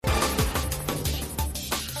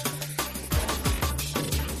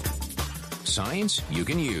Science you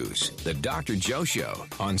can use. The Dr. Joe Show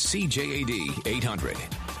on CJAD 800.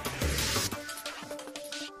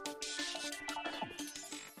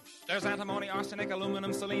 There's antimony, arsenic,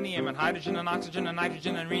 aluminum, selenium, and hydrogen and oxygen and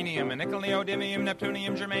nitrogen and rhenium, and nickel, neodymium,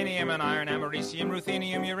 neptunium, germanium, and iron, americium,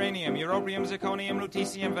 ruthenium, uranium, europium, zirconium,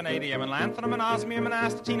 lutetium, vanadium, and lanthanum, and osmium, and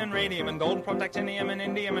astatine, and radium, and golden protactinium, and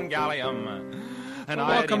indium, and gallium. And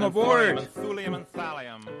welcome aboard. And thulium and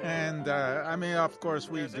thallium. And, of course,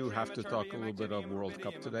 we do have to talk a little bit of World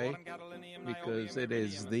Cup today because it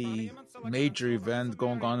is the major event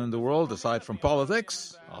going on in the world aside from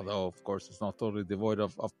politics, although, of course, it's not totally devoid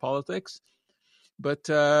of politics. But,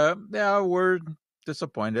 we're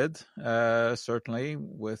disappointed, certainly,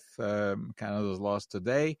 with Canada's loss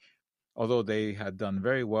today, although they had done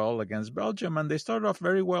very well against Belgium, and they started off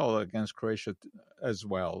very well against Croatia as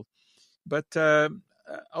well. But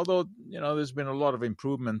although, there's been a lot of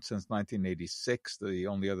improvement since 1986, the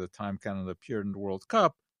only other time Canada appeared in the World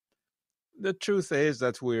Cup, the truth is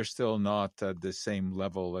that we're still not at the same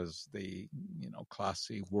level as the,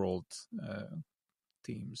 classy world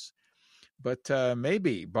teams. But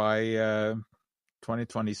maybe by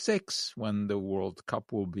 2026, when the World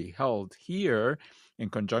Cup will be held here in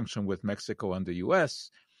conjunction with Mexico and the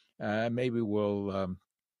U.S., maybe we'll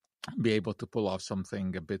be able to pull off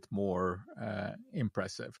something a bit more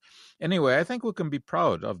impressive. Anyway, I think we can be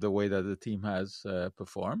proud of the way that the team has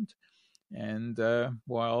performed. And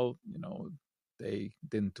while, they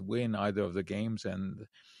didn't win either of the games, and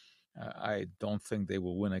I don't think they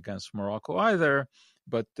will win against Morocco either,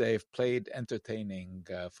 but they've played entertaining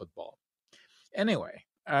football. Anyway,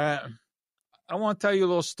 I want to tell you a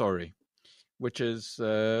little story, which is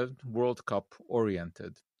World Cup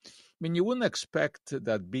oriented. You wouldn't expect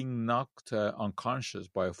that being knocked unconscious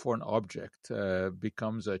by a foreign object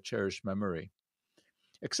becomes a cherished memory,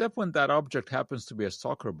 except when that object happens to be a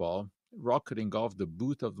soccer ball rocketing off the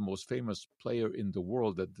boot of the most famous player in the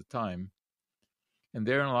world at the time. And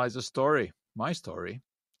therein lies a story, my story.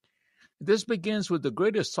 This begins with the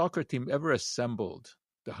greatest soccer team ever assembled,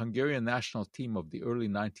 the Hungarian national team of the early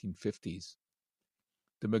 1950s.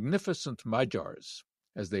 The magnificent Magyars,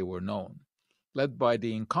 as they were known, led by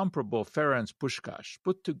the incomparable Ferenc Puskás,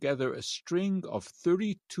 put together a string of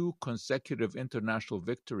 32 consecutive international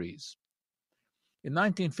victories. In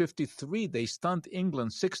 1953, they stunned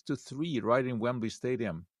England 6-3 right in Wembley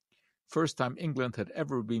Stadium, first time England had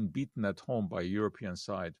ever been beaten at home by a European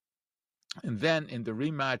side. And then, in the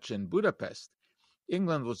rematch in Budapest,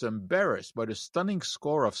 England was embarrassed by the stunning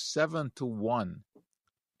score of 7-1.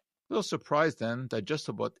 Little surprised then that just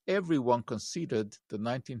about everyone conceded the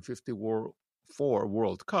 1954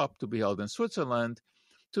 World Cup to be held in Switzerland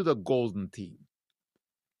to the Golden Team.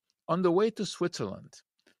 On the way to Switzerland,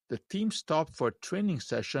 the team stopped for a training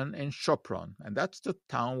session in Sopron, and that's the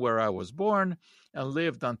town where I was born and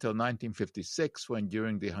lived until 1956, when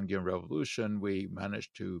during the Hungarian Revolution we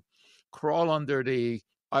managed to crawl under the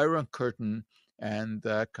Iron Curtain and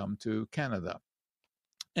come to Canada.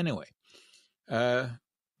 Anyway,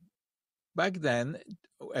 back then,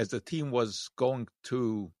 as the team was going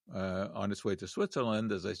on its way to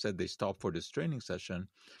Switzerland, as I said, they stopped for this training session,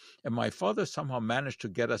 and my father somehow managed to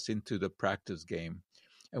get us into the practice game,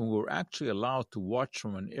 and we were actually allowed to watch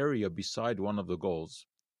from an area beside one of the goals.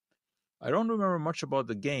 I don't remember much about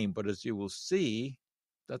the game, but as you will see,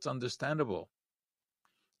 that's understandable.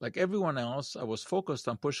 Like everyone else, I was focused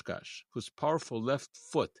on Puskás, whose powerful left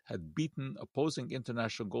foot had beaten opposing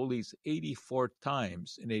international goalies 84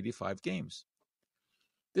 times in 85 games.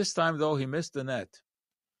 This time, though, he missed the net.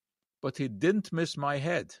 But he didn't miss my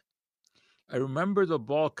head. I remember the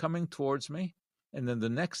ball coming towards me, and then the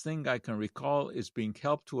next thing I can recall is being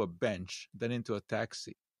helped to a bench, then into a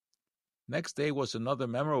taxi. Next day was another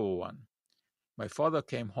memorable one. My father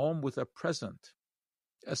came home with a present,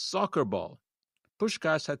 a soccer ball.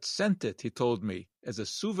 Puskás had sent it, he told me, as a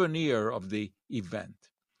souvenir of the event.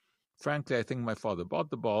 Frankly, I think my father bought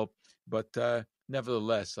the ball, but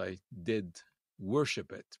nevertheless, I did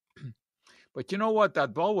worship it. But you know what?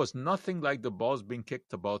 That ball was nothing like the balls being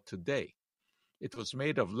kicked about today. It was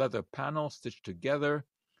made of leather panels stitched together.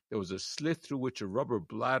 There was a slit through which a rubber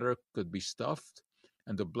bladder could be stuffed,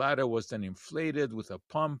 and the bladder was then inflated with a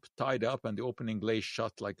pump tied up, and the opening lay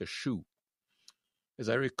shut like a shoe. As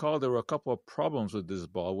I recall, there were a couple of problems with this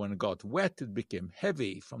ball. When it got wet, it became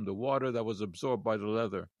heavy from the water that was absorbed by the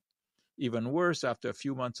leather. Even worse, after a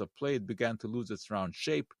few months of play, it began to lose its round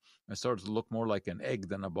shape and started to look more like an egg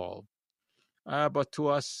than a ball. But to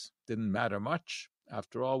us, didn't matter much.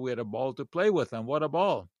 After all, we had a ball to play with, and what a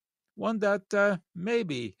ball. One that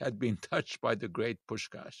maybe had been touched by the great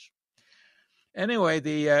Puskás. Anyway,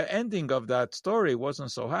 the ending of that story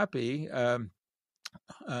wasn't so happy.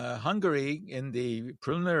 Hungary in the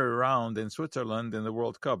preliminary round in Switzerland in the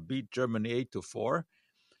World Cup beat Germany 8-4,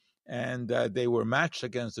 and they were matched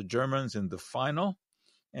against the Germans in the final,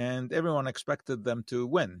 and everyone expected them to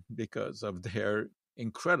win because of their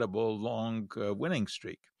incredible long winning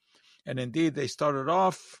streak. And indeed, they started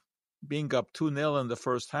off being up 2-0 in the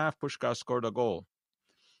first half. Puskás scored a goal.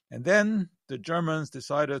 And then the Germans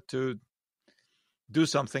decided to do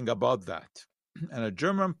something about that. And a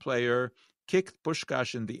German player kicked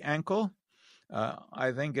Puskás in the ankle.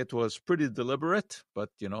 I think it was pretty deliberate, but,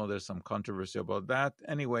 there's some controversy about that.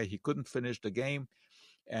 Anyway, he couldn't finish the game,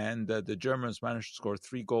 and the Germans managed to score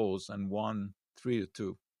 3 goals and won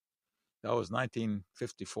 3-2. That was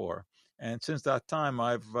 1954. And since that time,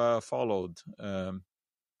 I've followed the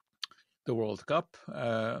World Cup.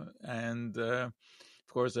 And, of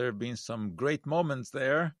course, there have been some great moments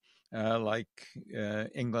there, like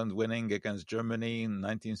England winning against Germany in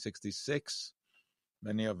 1966.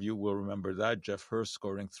 Many of you will remember that. Jeff Hurst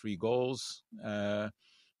scoring 3 goals. That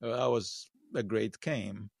was a great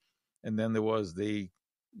game. And then there was the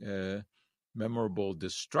memorable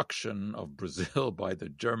destruction of Brazil by the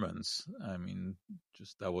Germans. I mean,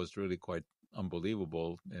 that was really quite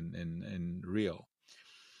unbelievable in Rio.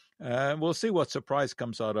 We'll see what surprise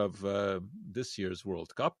comes out of this year's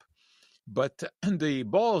World Cup. But the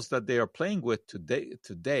balls that they are playing with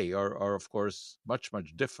today are of course, much,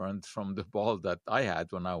 much different from the ball that I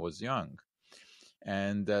had when I was young.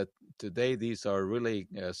 And today, these are really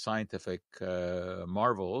scientific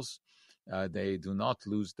marvels. They do not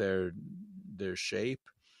lose their shape,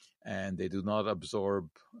 and they do not absorb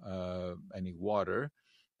any water.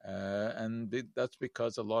 And that's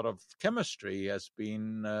because a lot of chemistry has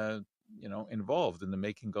been, involved in the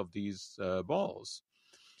making of these balls.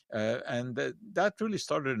 And that really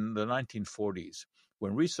started in the 1940s,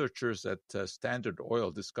 when researchers at Standard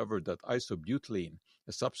Oil discovered that isobutylene,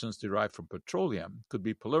 a substance derived from petroleum, could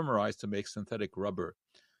be polymerized to make synthetic rubber.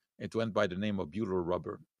 It went by the name of butyl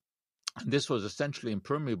rubber. This was essentially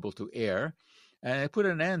impermeable to air, and it put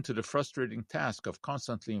an end to the frustrating task of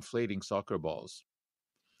constantly inflating soccer balls.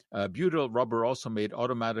 Butyl rubber also made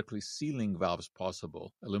automatically sealing valves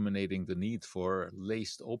possible, eliminating the need for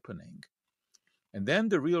laced opening. And then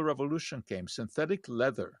the real revolution came. Synthetic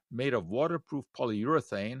leather made of waterproof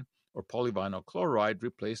polyurethane or polyvinyl chloride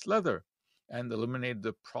replaced leather and eliminated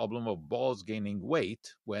the problem of balls gaining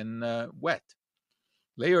weight when wet.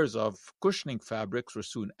 Layers of cushioning fabrics were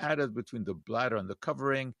soon added between the bladder and the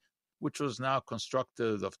covering, which was now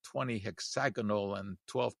constructed of 20 hexagonal and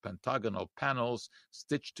 12 pentagonal panels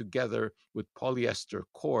stitched together with polyester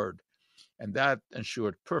cord, and that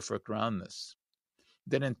ensured perfect roundness.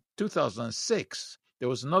 Then in 2006, there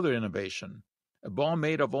was another innovation. A ball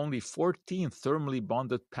made of only 14 thermally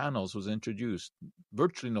bonded panels was introduced,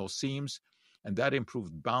 virtually no seams, and that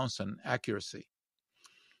improved bounce and accuracy.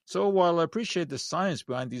 So while I appreciate the science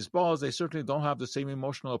behind these balls, they certainly don't have the same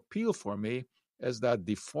emotional appeal for me as that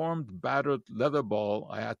deformed, battered leather ball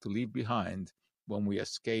I had to leave behind when we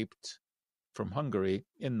escaped from Hungary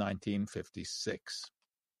in 1956.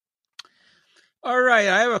 All right,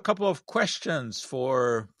 I have a couple of questions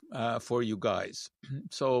for you guys.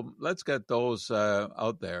 So let's get those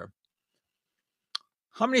out there.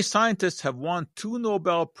 How many scientists have won 2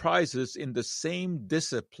 Nobel Prizes in the same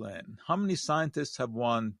discipline? How many scientists have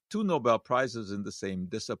won 2 Nobel Prizes in the same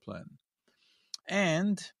discipline?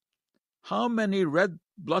 And how many red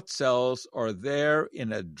blood cells are there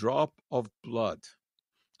in a drop of blood?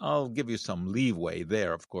 I'll give you some leeway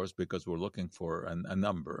there, of course, because we're looking for a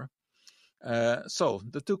number. So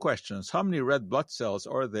the 2 questions: how many red blood cells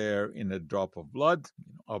are there in a drop of blood?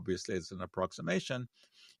 Obviously, it's an approximation.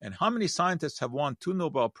 And how many scientists have won 2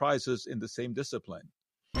 Nobel Prizes in the same discipline?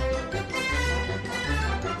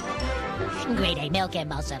 Grade A milk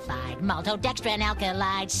emulsified, maltodextrin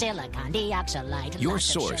alkylide, silicon dioxide. Your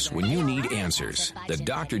source when you need answers. The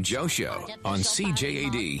Dr. Joe Show on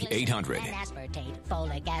CJAD 800. Aspartate,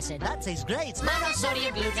 folic acid. That tastes great.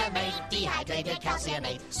 Monosodium glutamate, dehydrated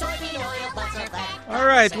calciumate, soybean oil, butter fat. All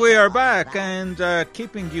right, we are back and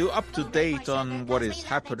keeping you up to date on what is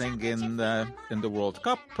happening in the World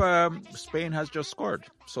Cup. Spain has just scored,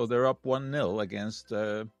 so they're up 1-0 against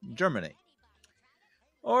Germany.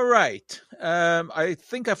 All right. I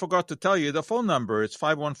think I forgot to tell you the phone number. It's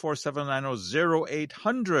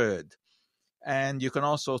 514-790-0800. And you can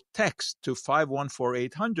also text to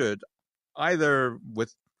 514-800, either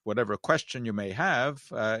with whatever question you may have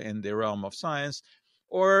in the realm of science,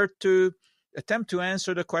 or to attempt to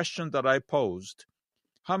answer the question that I posed.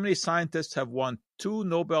 How many scientists have won 2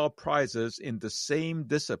 Nobel Prizes in the same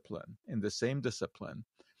discipline?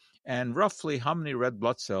 And roughly how many red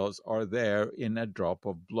blood cells are there in a drop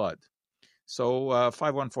of blood? So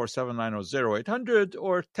 514-790-0800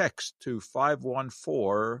 or text to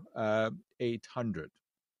 514-800.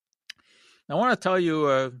 Now, I want to tell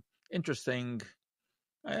you an interesting,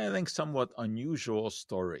 I think somewhat unusual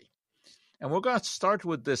story. And we're going to start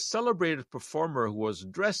with this celebrated performer who was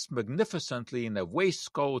dressed magnificently in a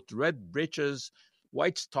waistcoat, red breeches,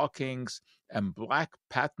 white stockings, and black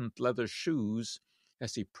patent leather shoes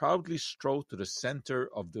as he proudly strode to the center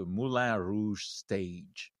of the Moulin Rouge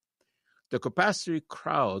stage. The capacity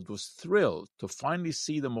crowd was thrilled to finally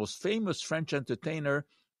see the most famous French entertainer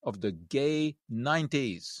of the gay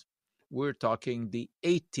 90s. We're talking the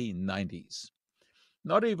 1890s.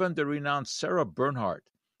 Not even the renowned Sarah Bernhardt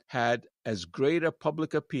had as great a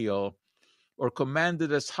public appeal or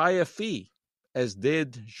commanded as high a fee as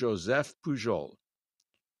did Joseph Pujol.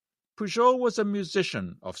 Pujol was a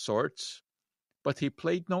musician of sorts, but he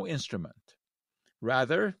played no instrument.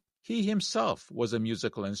 Rather, he himself was a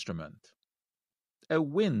musical instrument. A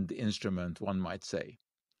wind instrument, one might say.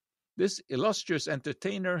 This illustrious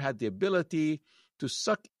entertainer had the ability to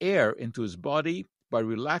suck air into his body by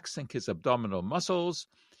relaxing his abdominal muscles,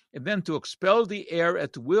 and then to expel the air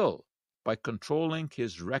at will by controlling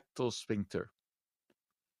his rectal sphincter.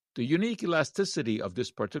 The unique elasticity of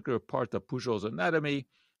this particular part of Pujol's anatomy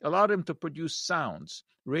allowed him to produce sounds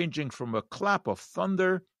ranging from a clap of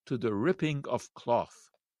thunder to the ripping of cloth.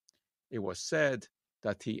 It was said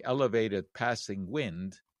that he elevated passing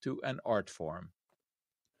wind to an art form.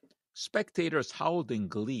 Spectators howled in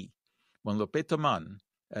glee when Lopetoman,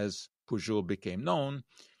 as Pujol became known,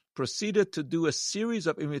 proceeded to do a series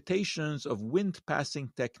of imitations of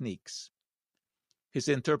wind-passing techniques. His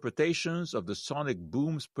interpretations of the sonic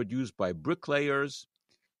booms produced by bricklayers,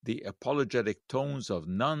 the apologetic tones of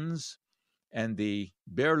nuns, and the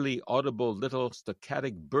barely audible little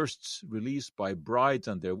staccatic bursts released by brides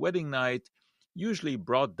on their wedding night usually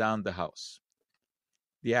brought down the house.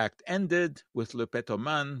 The act ended with Le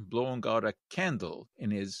Pétoman blowing out a candle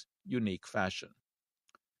in his unique fashion.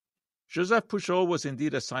 Joseph Pujol was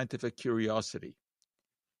indeed a scientific curiosity.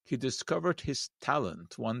 He discovered his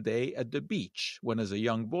talent one day at the beach when, as a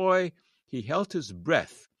young boy, he held his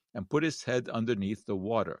breath and put his head underneath the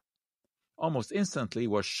water. Almost instantly, he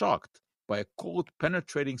was shocked by a cold,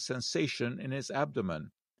 penetrating sensation in his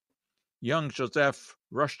abdomen. Young Joseph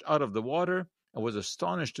rushed out of the water and was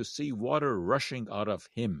astonished to see water rushing out of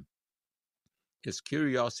him. His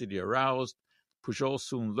curiosity aroused, Pujol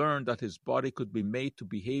soon learned that his body could be made to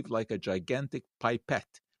behave like a gigantic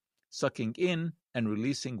pipette, sucking in and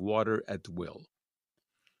releasing water at will.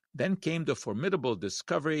 Then came the formidable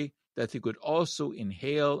discovery that he could also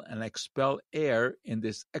inhale and expel air in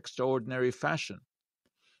this extraordinary fashion.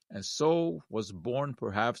 And so was born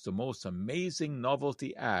perhaps the most amazing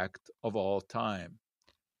novelty act of all time.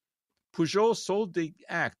 Pujol sold the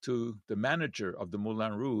act to the manager of the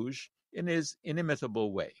Moulin Rouge in his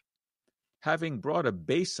inimitable way. Having brought a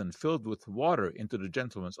basin filled with water into the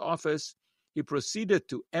gentleman's office, he proceeded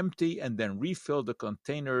to empty and then refill the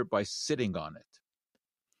container by sitting on it.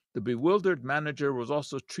 The bewildered manager was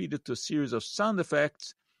also treated to a series of sound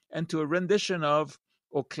effects and to a rendition of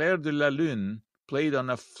Au clair de la lune, played on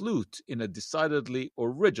a flute in a decidedly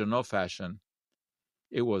original fashion.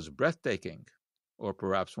 It was breathtaking, or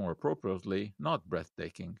perhaps more appropriately, not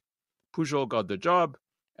breathtaking. Pujol got the job,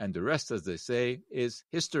 and the rest, as they say, is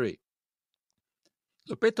history.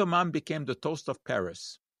 Le Pétoman became the toast of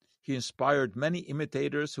Paris. He inspired many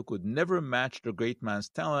imitators who could never match the great man's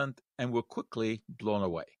talent and were quickly blown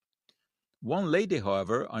away. One lady,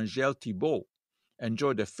 however, Angèle Thibault,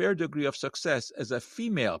 enjoyed a fair degree of success as a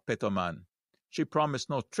female Pétoman. She promised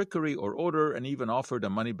no trickery or odor and even offered a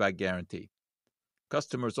money-back guarantee.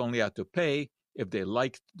 Customers only had to pay if they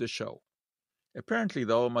liked the show. Apparently,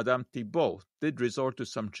 though, Madame Thibault did resort to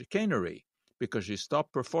some chicanery because she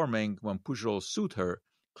stopped performing when Pujol sued her,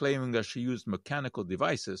 claiming that she used mechanical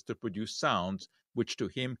devices to produce sounds which to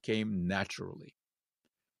him came naturally.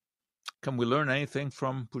 Can we learn anything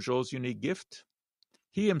from Pujol's unique gift?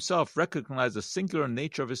 He himself recognized the singular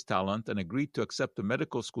nature of his talent and agreed to accept the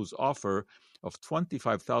medical school's offer of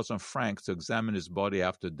 25,000 francs to examine his body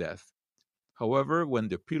after death. However, when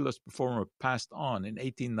the peerless performer passed on in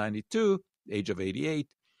 1892, the age of 88,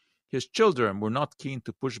 his children were not keen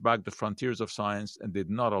to push back the frontiers of science and did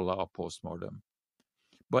not allow a postmortem.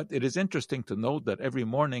 But it is interesting to note that every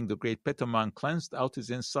morning the great Pétoman cleansed out his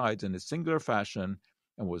insides in a singular fashion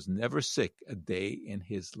and was never sick a day in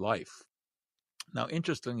his life. Now,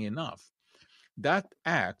 interestingly enough, that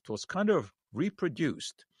act was kind of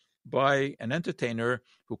reproduced by an entertainer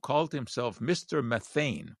who called himself Mr.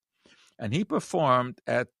 Methane. And he performed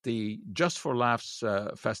at the Just for Laughs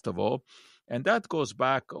festival. And that goes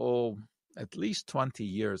back, at least 20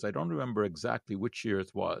 years. I don't remember exactly which year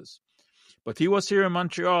it was. But he was here in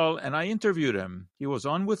Montreal, and I interviewed him. He was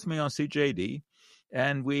on with me on CJD,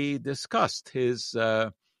 and we discussed his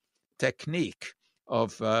technique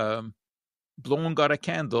of blowing out a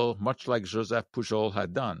candle, much like Joseph Pujol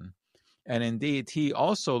had done. And indeed, he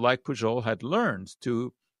also, like Pujol, had learned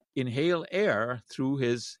to inhale air through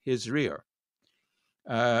his rear.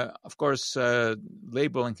 Of course,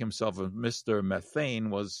 labeling himself as Mr. Methane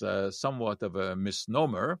was somewhat of a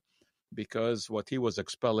misnomer, because what he was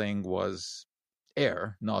expelling was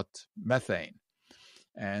air, not methane.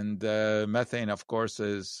 And methane, of course,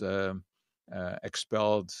 is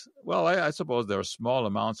expelled. Well, I suppose there are small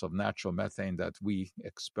amounts of natural methane that we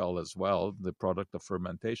expel as well, the product of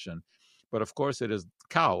fermentation. But of course, it is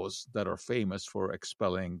cows that are famous for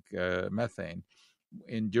expelling methane.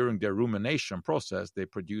 During their rumination process, they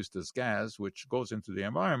produce this gas, which goes into the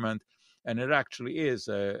environment, and it actually is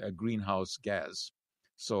a greenhouse gas.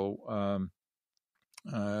 So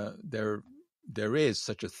there is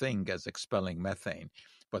such a thing as expelling methane,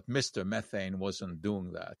 but Mr. Methane wasn't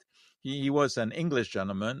doing that. He was an English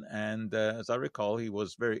gentleman, and as I recall, he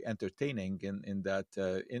was very entertaining in that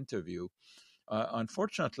interview.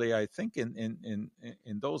 Unfortunately, I think in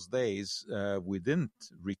those days we didn't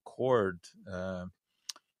record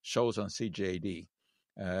shows on CJD.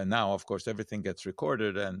 Now, of course, everything gets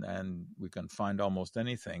recorded, and we can find almost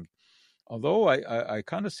anything. Although I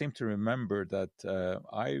kind of seem to remember that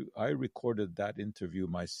I recorded that interview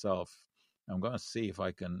myself. I'm going to see if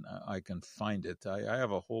I can find it. I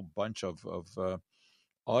have a whole bunch of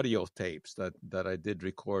audio tapes that I did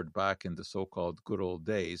record back in the so-called good old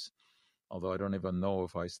days. Although I don't even know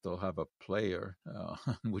if I still have a player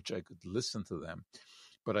on which I could listen to them.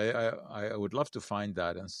 But I would love to find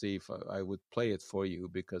that and see if I would play it for you,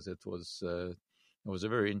 because it was a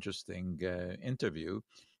very interesting interview.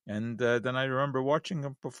 And then I remember watching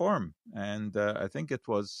him perform, and I think it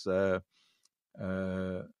was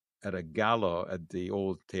at a gala at the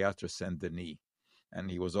old Théâtre Saint-Denis,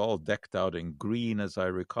 and he was all decked out in green, as I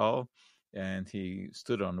recall, and he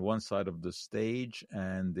stood on one side of the stage,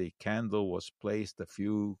 and the candle was placed a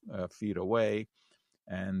few feet away,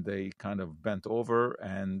 and they kind of bent over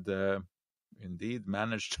and indeed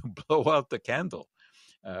managed to blow out the candle.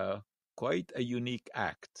 Quite a unique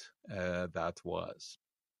act that was.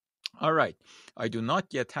 All right. I do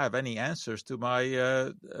not yet have any answers to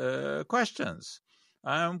my questions.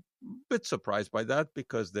 I'm a bit surprised by that,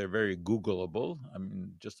 because they're very Googleable. I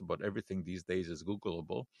mean, just about everything these days is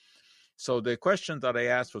Googleable. So the question that I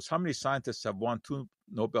asked was, how many scientists have won 2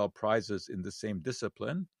 Nobel Prizes in the same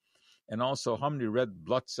discipline? And also, how many red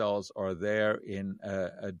blood cells are there in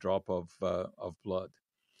a drop of blood?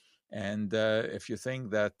 And if you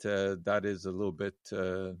think that that is a little bit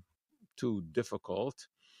too difficult,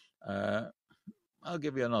 I'll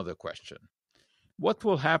give you another question. What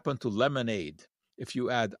will happen to lemonade if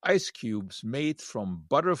you add ice cubes made from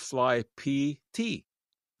butterfly pea tea?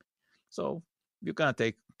 So you're going to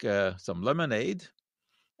take some lemonade,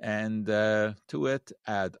 and to it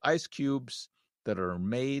add ice cubes that are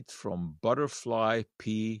made from butterfly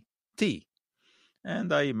pea tea.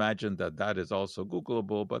 And I imagine that is also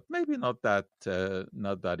Googleable, but maybe not that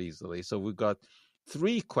easily. So we've got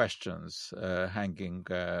 3 questions hanging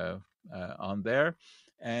on there,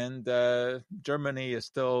 and Germany is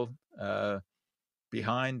still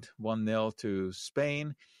behind 1-0 to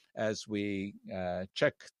Spain. As we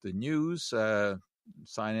check the news,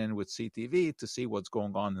 sign in with CTV to see what's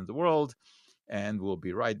going on in the world, and we'll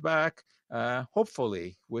be right back,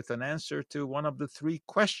 hopefully with an answer to one of the 3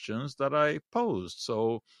 questions that I posed.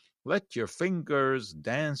 So let your fingers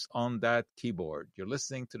dance on that keyboard. You're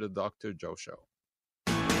listening to the Dr. Joe Show.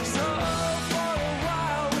 So for a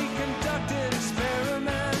while we conducted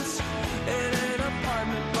experiments in an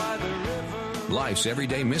apartment by the river. Life's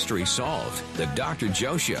everyday mystery solved. The Dr.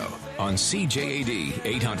 Joe Show on CJAD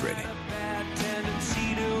 800. Bad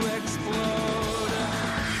tendency to explode.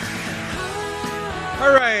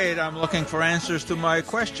 All right, I'm looking for answers to my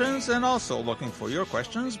questions, and also looking for your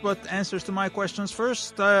questions, but answers to my questions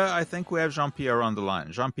first. I think we have Jean-Pierre on the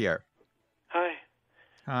line. Jean-Pierre. Hi.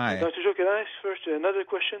 Hi. Dr. Joe, can I ask first another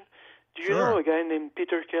question? Do you Sure. know a guy named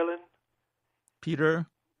Peter Kellen? Peter?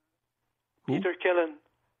 Who? Peter Kellen.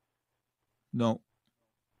 No.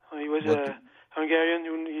 He was What a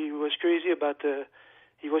Hungarian. He was crazy about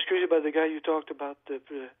the guy you talked about,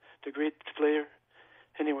 the great player.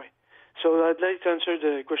 Anyway, so I'd like to answer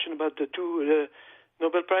the question about the 2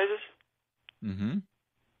 Nobel Prizes. Mm-hmm.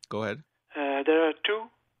 Go ahead. There are two.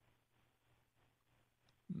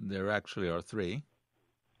 There actually are three.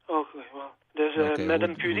 Okay, well, there's Okay,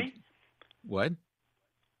 Madame Curie. What?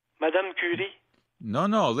 Madame Curie.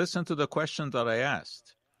 No. Listen to the question that I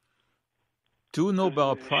asked. Two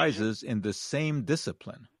Nobel Prizes in the same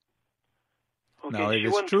discipline. Okay, Now, it she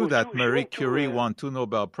is won true two, that she Marie won two, Curie won two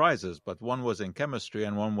Nobel Prizes, but one was in chemistry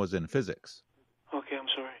and one was in physics. Okay, I'm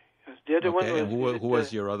sorry. The other one was... And who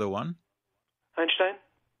was your other one? Einstein?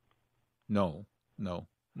 No. No?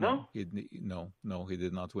 He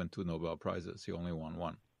did not win two Nobel Prizes. He only won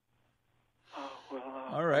one. Oh, well,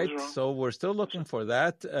 All right, so we're still looking for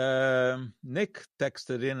that. Nick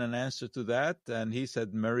texted in an answer to that, and he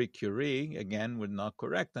said Marie Curie, again, was not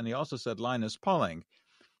correct. And he also said Linus Pauling.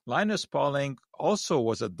 Linus Pauling also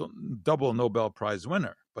was a double Nobel Prize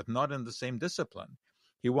winner, but not in the same discipline.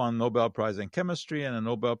 He won Nobel Prize in chemistry and a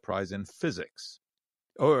Nobel Prize in physics,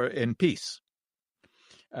 or in peace.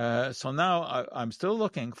 So now I'm still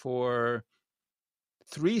looking for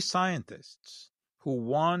three scientists who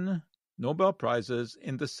won Nobel Prizes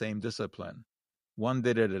in the same discipline. One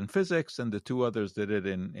did it in physics, and the two others did it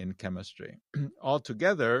in chemistry.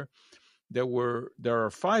 Altogether, there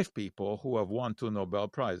are five people who have won two Nobel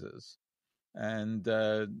Prizes. And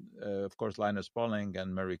of course, Linus Pauling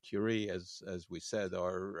and Marie Curie, as we said,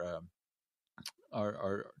 are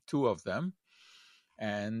two of them.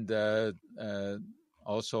 And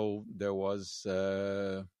also there was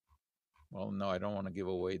well, no, I don't want to give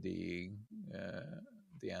away the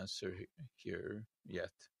answer here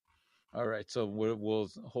yet. All right, so we'll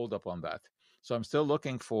hold up on that. So I'm still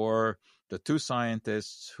looking for the two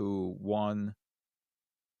scientists who won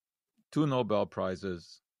two Nobel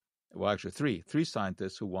Prizes. Well, actually, three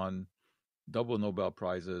scientists who won double Nobel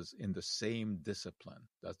Prizes in the same discipline.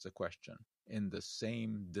 That's the question. In the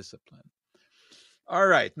same discipline. All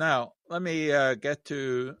right, now let me get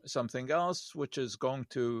to something else, which is going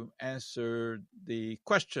to answer the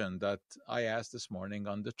question that I asked this morning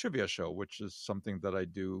on the trivia show, which is something that I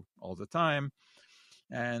do all the time.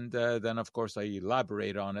 And then, of course, I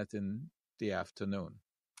elaborate on it in the afternoon.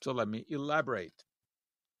 So let me elaborate.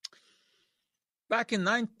 Back in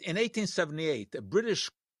 1878, a British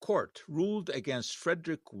court ruled against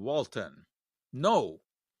Frederick Walton. No,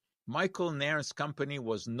 Michael Nairn's company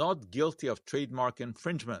was not guilty of trademark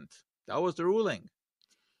infringement. That was the ruling.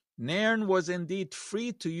 Nairn was indeed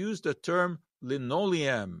free to use the term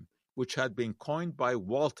linoleum, which had been coined by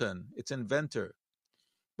Walton, its inventor.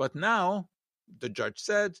 But now, the judge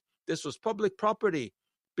said, this was public property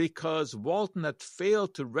because Walton had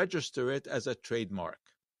failed to register it as a trademark.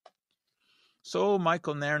 So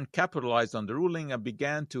Michael Nairn capitalized on the ruling and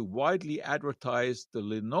began to widely advertise the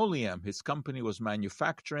linoleum his company was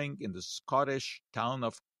manufacturing in the Scottish town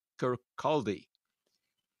of Kirkcaldy.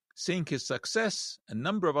 Seeing his success, a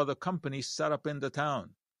number of other companies set up in the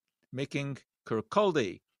town, making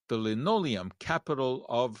Kirkcaldy the linoleum capital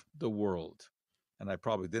of the world. And I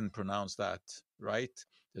probably didn't pronounce that right.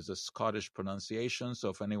 There's a Scottish pronunciation, so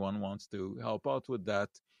if anyone wants to help out with that,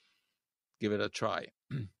 give it a try.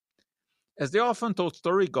 As the often told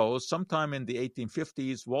story goes, sometime in the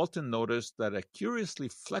 1850s, Walton noticed that a curiously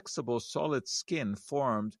flexible solid skin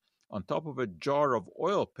formed on top of a jar of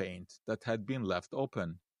oil paint that had been left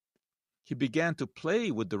open. He began to play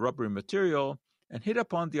with the rubbery material and hit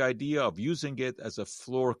upon the idea of using it as a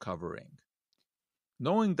floor covering.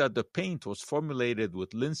 Knowing that the paint was formulated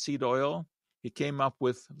with linseed oil, he came up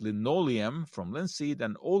with linoleum from linseed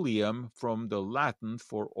and oleum from the Latin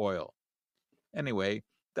for oil. Anyway,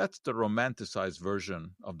 that's the romanticized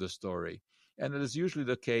version of the story, and it is usually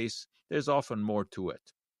the case. There's often more to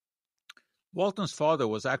it. Walton's father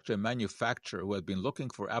was actually a manufacturer who had been looking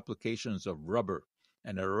for applications of rubber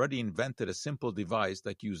and had already invented a simple device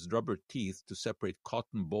that used rubber teeth to separate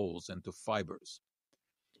cotton bolls into fibers.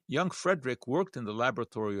 Young Frederick worked in the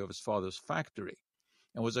laboratory of his father's factory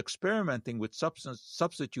and was experimenting with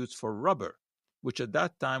substitutes for rubber, which at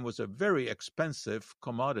that time was a very expensive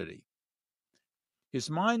commodity. His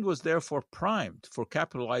mind was therefore primed for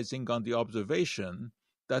capitalizing on the observation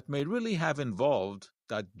that may really have involved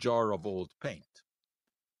that jar of old paint.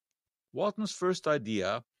 Walton's first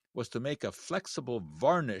idea was to make a flexible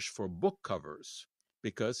varnish for book covers,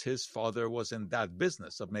 because his father was in that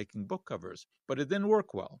business of making book covers, but it didn't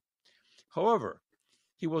work well. However,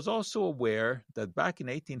 he was also aware that back in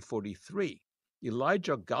 1843,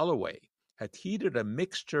 Elijah Galloway had heated a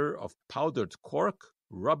mixture of powdered cork,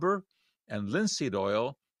 rubber, and linseed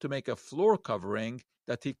oil to make a floor covering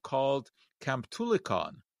that he called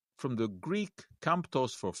kamptulikon, from the Greek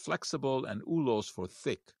kamptos for flexible and ulos for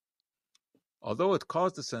thick. Although it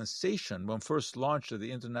caused a sensation when first launched at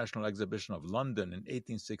the International Exhibition of London in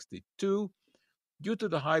 1862, due to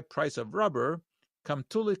the high price of rubber,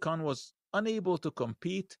 Kamtulikon was unable to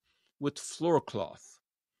compete with floor cloth.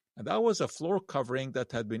 And that was a floor covering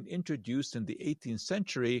that had been introduced in the 18th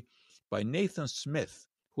century by Nathan Smith,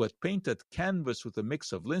 who had painted canvas with a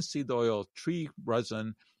mix of linseed oil, tree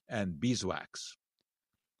resin, and beeswax.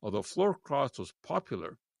 Although floor cloth was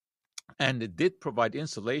popular, and it did provide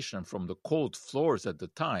insulation from the cold floors at the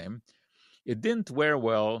time, it didn't wear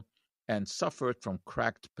well and suffered from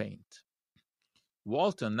cracked paint.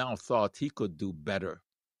 Walton now thought he could do better.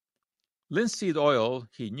 Linseed oil,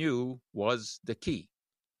 he knew, was the key.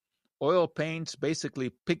 Oil paints,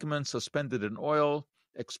 basically pigment suspended in oil,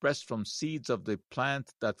 expressed from seeds of the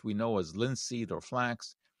plant that we know as linseed or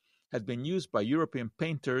flax, had been used by European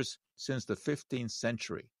painters since the 15th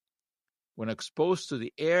century. When exposed to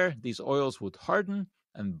the air, these oils would harden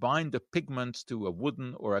and bind the pigments to a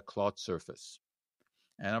wooden or a cloth surface.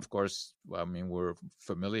 And of course, we're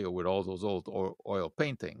familiar with all those old oil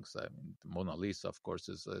paintings. The Mona Lisa, of course,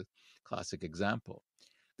 is a classic example.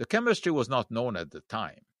 The chemistry was not known at the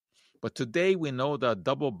time, but today we know that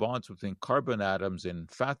double bonds between carbon atoms in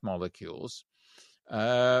fat molecules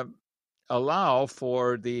allow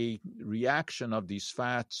for the reaction of these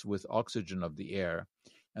fats with oxygen of the air,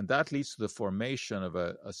 and that leads to the formation of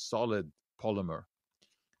a solid polymer.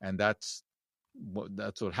 And that's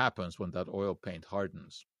what happens when that oil paint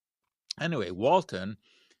hardens. Anyway, Walton,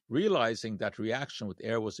 realizing that reaction with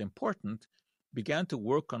air was important, began to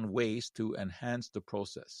work on ways to enhance the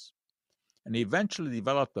process. And he eventually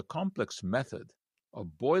developed a complex method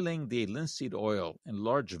of boiling the linseed oil in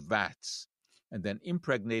large vats and then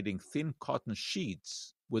impregnating thin cotton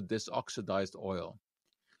sheets with this oxidized oil.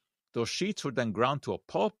 Those sheets were then ground to a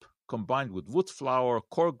pulp, combined with wood flour,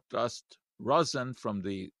 cork dust, rosin from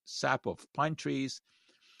the sap of pine trees,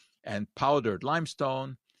 and powdered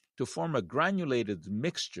limestone to form a granulated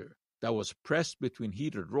mixture that was pressed between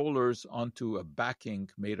heated rollers onto a backing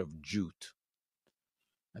made of jute.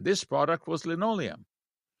 And this product was linoleum.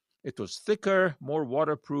 It was thicker, more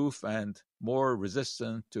waterproof, and more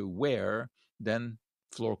resistant to wear than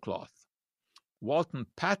floor cloth. Walton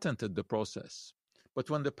patented the process, but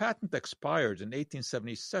when the patent expired in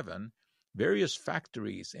 1877, various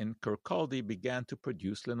factories in Kirkcaldy began to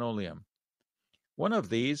produce linoleum. One of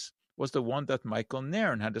these was the one that Michael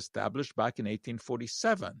Nairn had established back in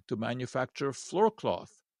 1847 to manufacture floor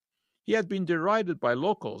cloth. He had been derided by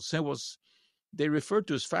locals. They referred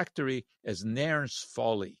to his factory as Nairn's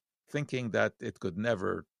Folly, thinking that it could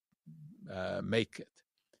never make it.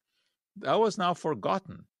 That was now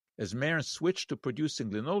forgotten, as Nairn switched to producing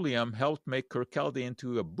linoleum helped make Kirkcaldy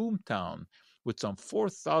into a boomtown with some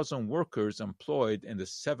 4,000 workers employed in the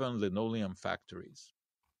 7 linoleum factories.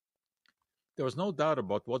 There was no doubt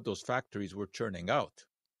about what those factories were churning out.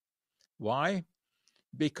 Why?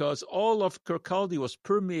 Because all of Kirkcaldy was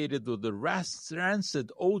permeated with the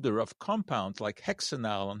rancid odor of compounds like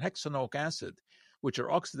hexanal and hexanoic acid, which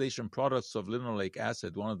are oxidation products of linoleic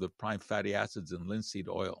acid, one of the prime fatty acids in linseed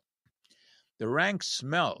oil. The rank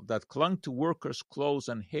smell that clung to workers' clothes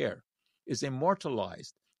and hair is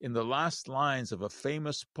immortalized in the last lines of a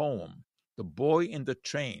famous poem, The Boy in the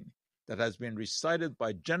Train, that has been recited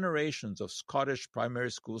by generations of Scottish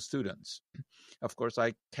primary school students. Of course,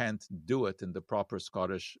 I can't do it in the proper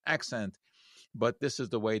Scottish accent, but this is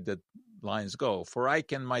the way that lines go. For I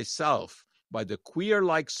can myself, by the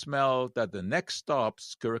queer-like smell that the next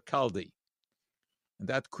stop's Kirkcaldy. And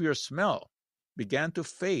that queer smell began to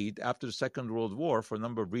fade after the Second World War for a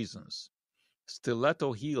number of reasons.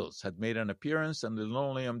 Stiletto heels had made an appearance and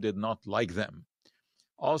linoleum did not like them.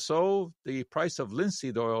 Also, the price of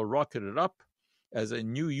linseed oil rocketed up as a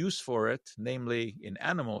new use for it, namely in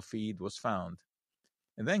animal feed, was found.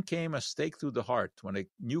 And then came a stake through the heart when a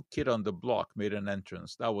new kid on the block made an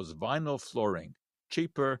entrance. That was vinyl flooring,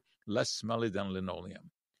 cheaper, less smelly than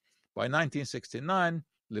linoleum. By 1969,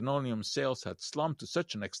 linoleum sales had slumped to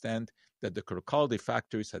such an extent that the Kirkcaldy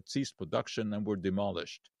factories had ceased production and were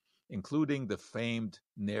demolished, including the famed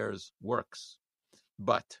Nairn's works.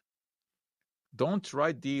 But don't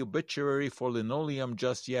write the obituary for linoleum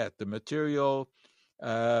just yet. The material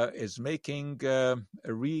is making a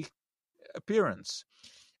reappearance.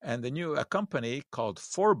 And a company called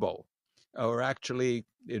Forbo, or actually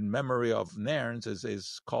in memory of Nairn's,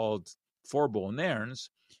 is called Forbo Nairn's,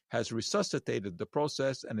 has resuscitated the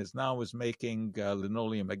process and is making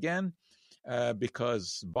linoleum again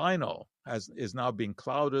because vinyl is now being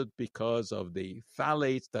clouded because of the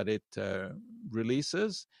phthalates that it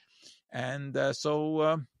releases. And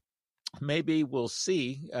so maybe we'll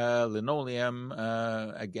see linoleum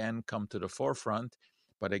again come to the forefront.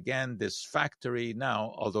 But again, this factory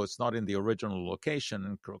now, although it's not in the original location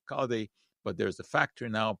in Kirkcaldy, but there's a factory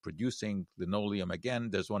now producing linoleum again.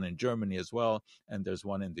 There's one in Germany as well, and there's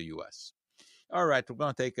one in the U.S. All right, we're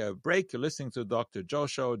going to take a break. You're listening to Dr. Joe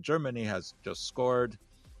Show. Germany has just scored,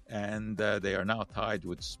 and they are now tied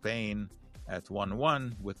with Spain at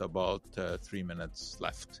 1-1 with about 3 minutes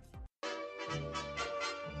left.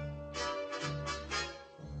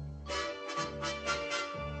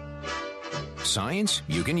 Science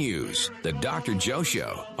you can use. The Dr. Joe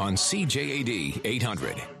Show on CJAD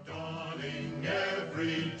 800. Dawning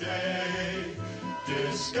every day,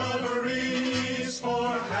 discoveries for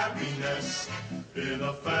happiness in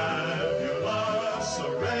a fabulous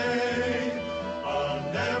array.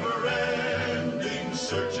 A never-ending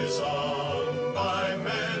search is on by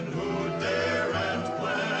men who dare and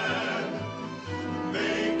plan,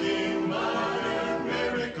 making modern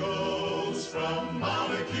miracles from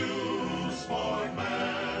molecules for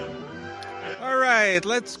man. All right,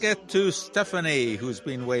 let's get to Stephanie, who's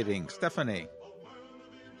been waiting. Stephanie.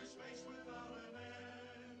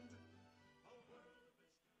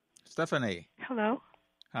 Stephanie. Hello.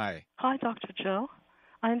 Hi. Hi, Dr. Joe.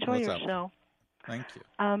 I enjoy What's your up? show. Thank you.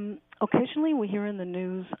 Occasionally we hear in the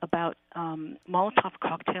news about Molotov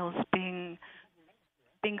cocktails being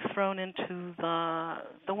thrown into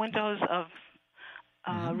the windows of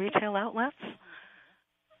retail outlets.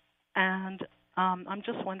 And I'm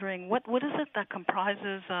just wondering, what is it that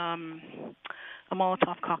comprises a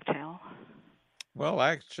Molotov cocktail? Well,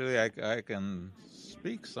 actually, I can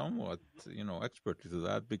speak somewhat, expertly to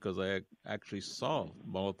that because I actually saw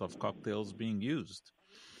Molotov cocktails being used.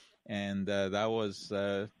 And that was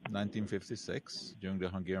 1956 during the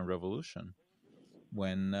Hungarian Revolution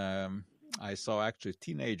when I saw actually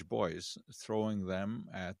teenage boys throwing them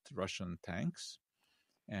at Russian tanks.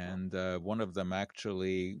 And one of them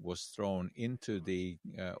actually was thrown into the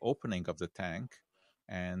opening of the tank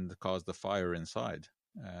and caused a fire inside.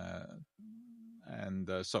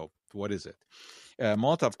 So what is it?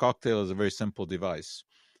 Molotov cocktail is a very simple device.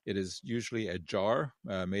 It is usually a jar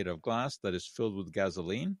made of glass that is filled with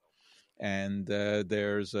gasoline. And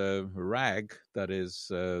there's a rag that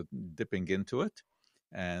is dipping into it,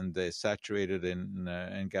 and they saturated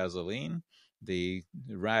in gasoline. The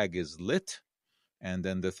rag is lit, and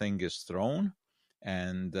then the thing is thrown.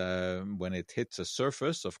 And when it hits a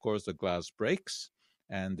surface, of course, the glass breaks,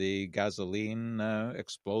 and the gasoline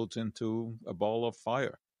explodes into a ball of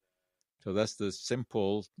fire. So that's the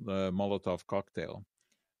simple Molotov cocktail.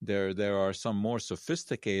 There are some more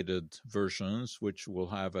sophisticated versions which will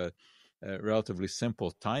have a relatively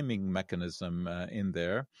simple timing mechanism in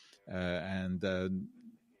there, and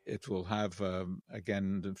it will have,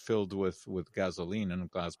 again, filled with gasoline in a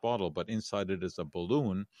glass bottle, but inside it is a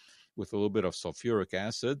balloon with a little bit of sulfuric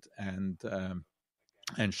acid and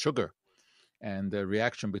sugar. And the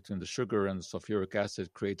reaction between the sugar and the sulfuric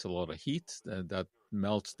acid creates a lot of heat that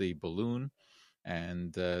melts the balloon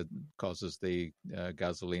and causes the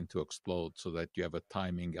gasoline to explode so that you have a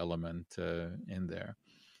timing element in there.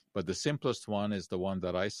 But the simplest one is the one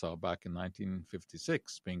that I saw back in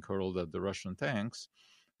 1956 being hurled at the Russian tanks,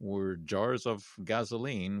 were jars of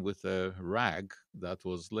gasoline with a rag that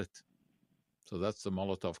was lit. So that's the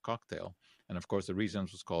Molotov cocktail. And of course, the reason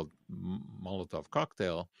it was called Molotov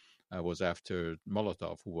cocktail was after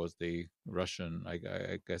Molotov, who was the Russian,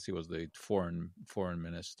 I guess he was the foreign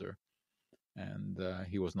minister. And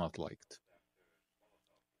he was not liked.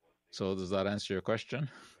 So does that answer your question?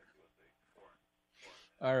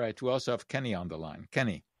 All right. We also have Kenny on the line.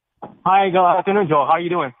 Kenny. Hi, good afternoon, Joe. How are you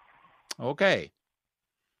doing? Okay.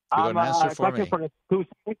 You got an answer for me? For the two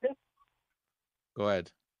scientists. Go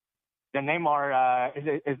ahead. The name are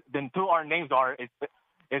the two our names are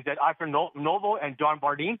is that Alfred Nobel and John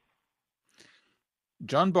Bardeen?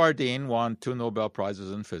 John Bardeen won 2 Nobel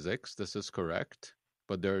Prizes in physics. This is correct.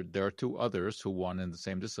 But there are 2 others who won in the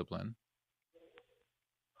same discipline.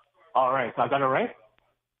 All right. So I got it right?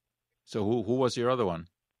 So who was your other one?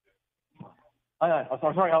 Sorry, I was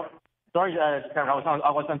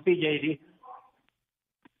on CJD.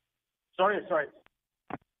 Sorry.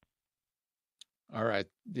 All right.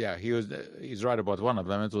 Yeah, he's right about one of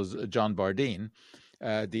them. It was John Bardeen.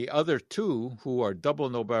 The other 2 who are double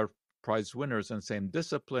Nobel Prize winners in the same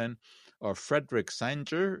discipline are Frederick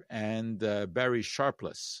Sanger and Barry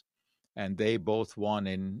Sharpless, and they both won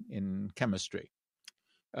in chemistry.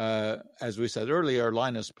 As we said earlier,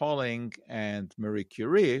 Linus Pauling and Marie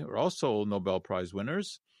Curie are also Nobel Prize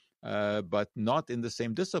winners, but not in the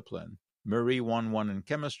same discipline. Marie won one in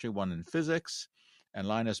chemistry, one in physics, and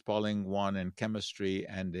Linus Pauling won in chemistry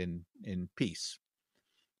and in peace.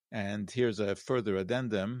 And here's a further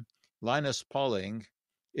addendum. Linus Pauling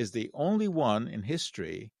is the only one in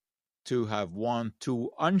history to have won 2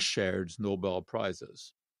 unshared Nobel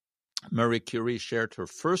Prizes. Marie Curie shared her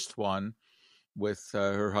first one with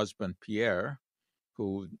her husband Pierre,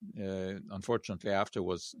 who unfortunately after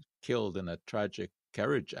was killed in a tragic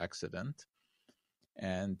carriage accident.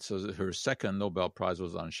 And so her second Nobel Prize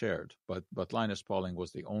was unshared. But Linus Pauling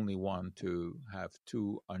was the only one to have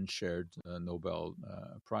 2 unshared Nobel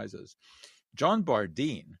Prizes. John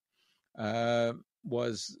Bardeen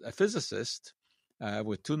was a physicist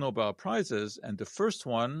with 2 Nobel Prizes, and the first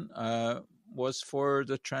one was for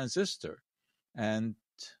the transistor. And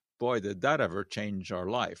boy, did that ever change our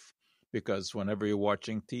life. Because whenever you're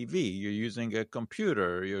watching TV, you're using a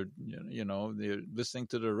computer, you're listening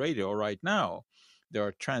to the radio right now. There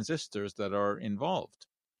are transistors that are involved.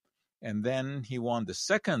 And then he won the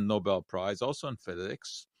second Nobel Prize, also in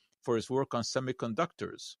physics, for his work on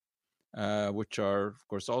semiconductors, which are, of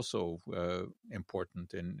course, also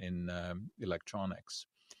important in electronics.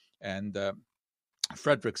 And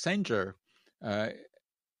Frederick Sanger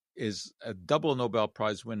is a double Nobel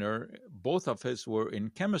Prize winner. Both of his were in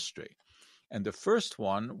chemistry. And the first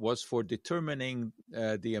one was for determining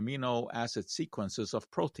the amino acid sequences of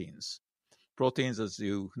proteins. Proteins, as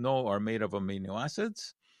you know, are made of amino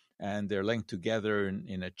acids, and they're linked together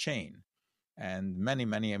in a chain. And many,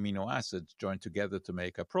 many amino acids join together to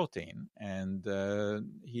make a protein. And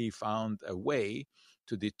he found a way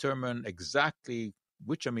to determine exactly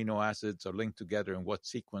which amino acids are linked together in what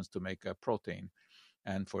sequence to make a protein.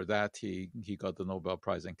 And for that, he got the Nobel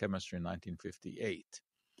Prize in Chemistry in 1958.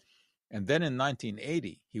 And then in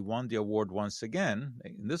 1980, he won the award once again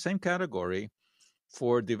in the same category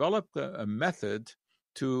for developing a method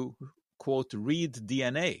to, quote, read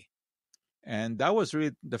DNA. And that was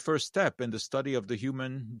really the first step in the study of the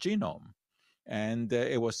human genome. And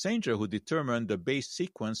it was Sanger who determined the base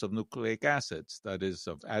sequence of nucleic acids, that is,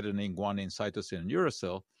 of adenine, guanine, cytosine, and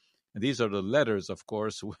uracil. And these are the letters, of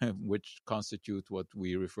course, which constitute what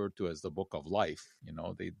we refer to as the book of life,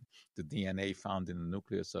 the DNA found in the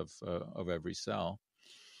nucleus of every cell.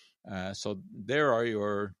 So there are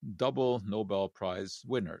your double Nobel Prize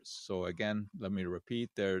winners. So again, let me repeat,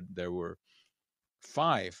 there were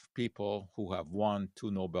 5 people who have won 2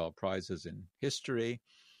 Nobel Prizes in history.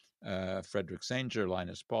 Frederick Sanger,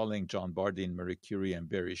 Linus Pauling, John Bardeen, Marie Curie, and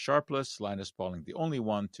Barry Sharpless. Linus Pauling, the only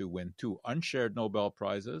one to win 2 unshared Nobel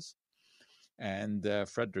Prizes. And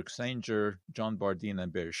Frederick Sanger, John Bardeen,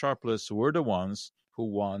 and Barry Sharpless were the ones who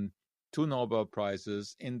won 2 Nobel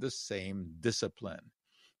Prizes in the same discipline.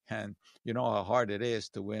 And you know how hard it is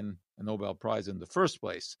to win a Nobel Prize in the first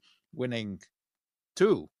place. Winning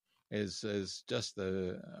 2 is just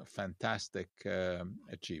a fantastic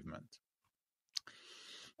achievement.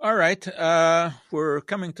 All right, we're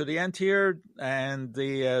coming to the end here, and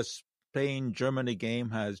the Spain-Germany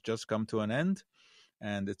game has just come to an end,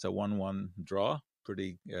 and it's a 1-1 draw.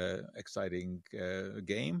 Pretty exciting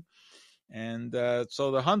game. And so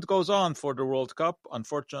the hunt goes on for the World Cup.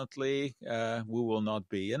 Unfortunately, we will not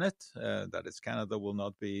be in it. That is, Canada will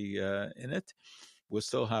not be in it. We'll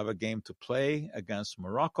still have a game to play against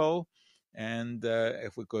Morocco. And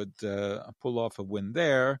if we could pull off a win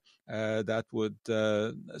there, that would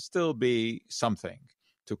still be something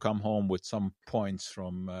to come home with some points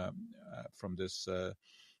from this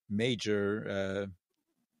major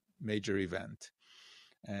event.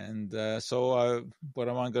 And so what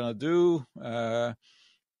am I going to do?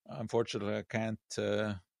 Unfortunately, I can't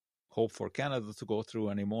hope for Canada to go through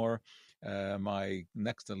anymore. My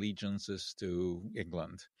next allegiance is to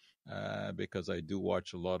England because I do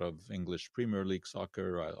watch a lot of English Premier League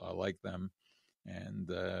soccer. I like them.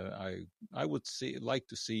 And I would like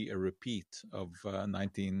to see a repeat of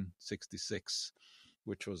 1966,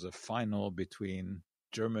 which was a final between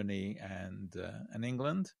Germany and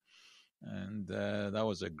England. And that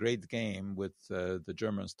was a great game with the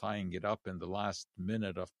Germans tying it up in the last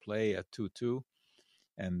minute of play at 2-2.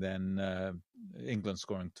 And then England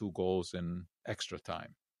scoring 2 goals in extra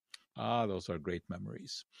time. Those are great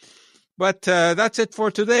memories. But that's it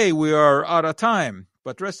for today. We are out of time.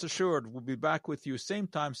 But rest assured, we'll be back with you same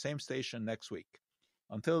time, same station next week.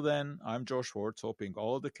 Until then, I'm Joe Schwartz, hoping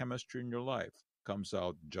all the chemistry in your life comes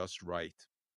out just right.